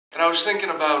And I was thinking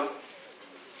about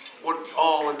what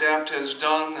all ADAPT has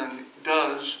done and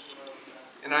does,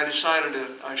 and I decided that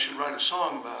I should write a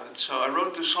song about it. So I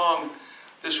wrote this song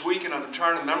this week, and I've been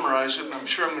trying to memorize it, and I'm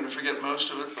sure I'm going to forget most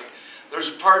of it, but there's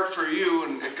a part for you,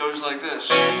 and it goes like this.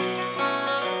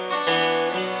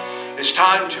 It's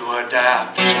time to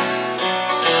adapt.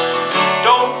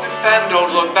 Don't defend,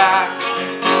 don't look back.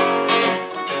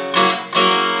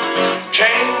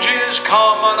 Change is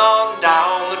coming on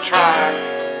down the track.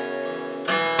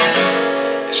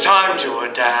 It's time to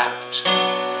adapt.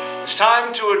 It's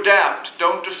time to adapt.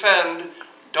 Don't defend,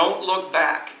 don't look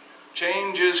back.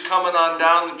 Change is coming on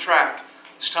down the track.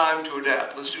 It's time to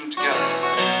adapt. Let's do it together.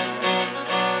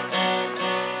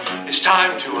 It's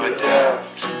time to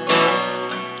adapt.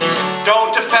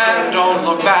 Don't defend, don't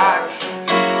look back.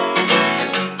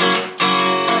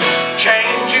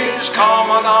 Change is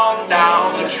coming on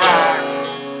down the track.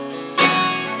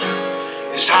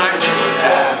 It's time to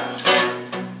adapt.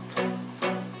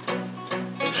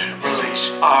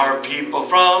 Release our people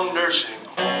from nursing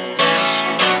homes.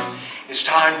 It's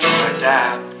time to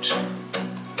adapt.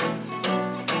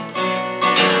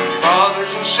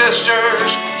 Brothers and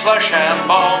sisters, flesh and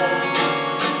bone.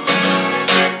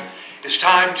 It's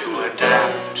time to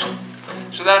adapt.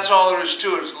 So that's all there is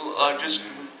to it. It's just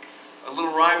a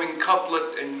little rhyming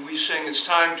couplet, and we sing "It's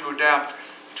time to adapt"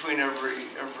 between every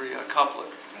couplet.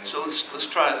 So let's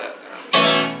try that there.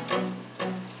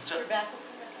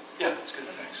 Yeah, that's good.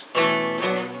 Thanks.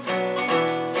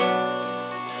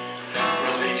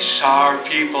 Release our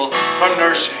people from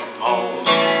nursing homes.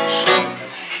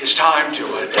 It's time to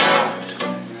adapt.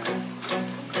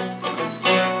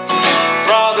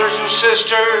 Brothers and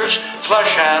sisters,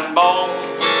 flesh and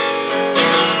bone.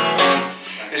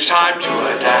 It's time to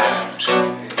adapt.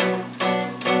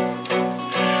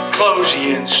 Close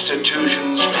the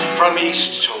institutions from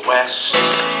east to west.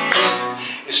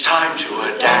 It's time to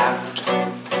adapt.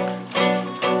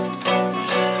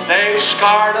 They've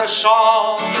scarred us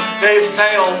all, they've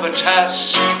failed the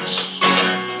tests.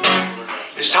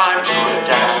 It's time to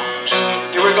adapt.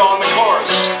 Here we go on the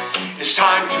chorus. It's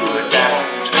time to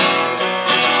adapt.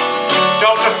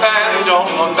 Don't defend,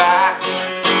 don't look back.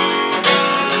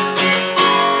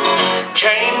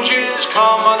 Change is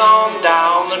coming on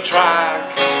down the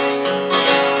track.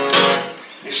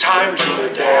 It's time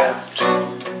to adapt.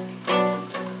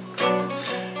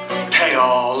 Pay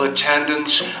all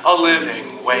attendants a living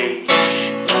wage.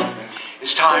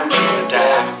 It's time to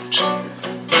adapt.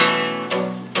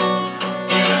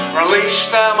 Release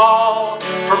them all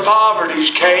from poverty's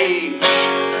cage.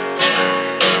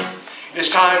 It's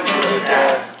time to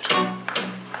adapt.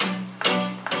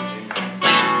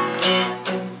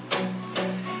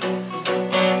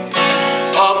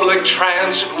 Public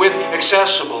transit with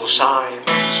accessible signs.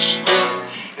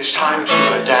 It's time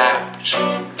to adapt.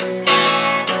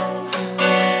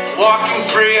 Walking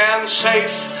free and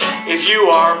safe if you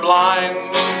are blind.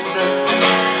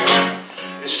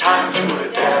 It's time to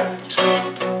adapt.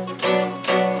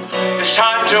 It's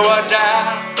time to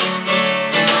adapt.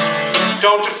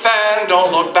 Don't defend,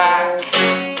 don't look back.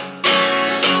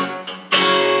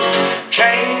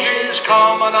 Change is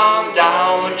coming on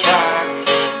down the track.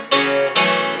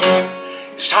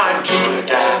 It's time to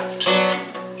adapt.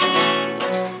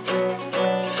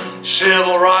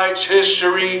 Civil rights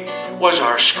history was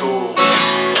our school.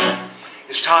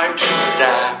 It's time to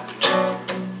adapt.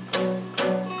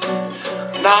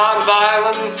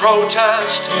 Nonviolent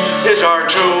protest is our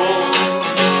tool.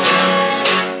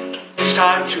 It's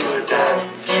time to adapt.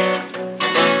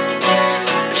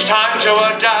 It's time to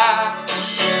adapt.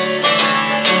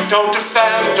 Don't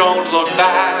defend, don't look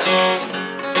back.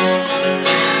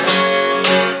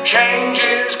 Change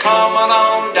is coming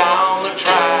on down the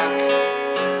track.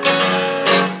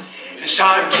 It's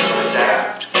time to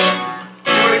adapt.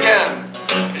 Do it again.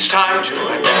 It's time to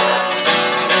adapt.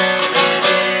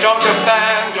 Don't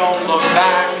defend, don't look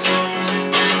back.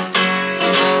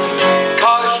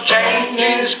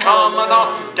 Is coming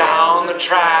on down the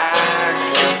track.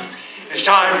 It's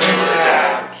time to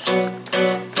adapt.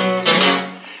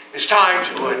 It's time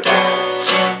to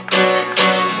adapt.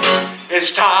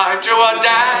 It's time to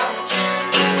adapt.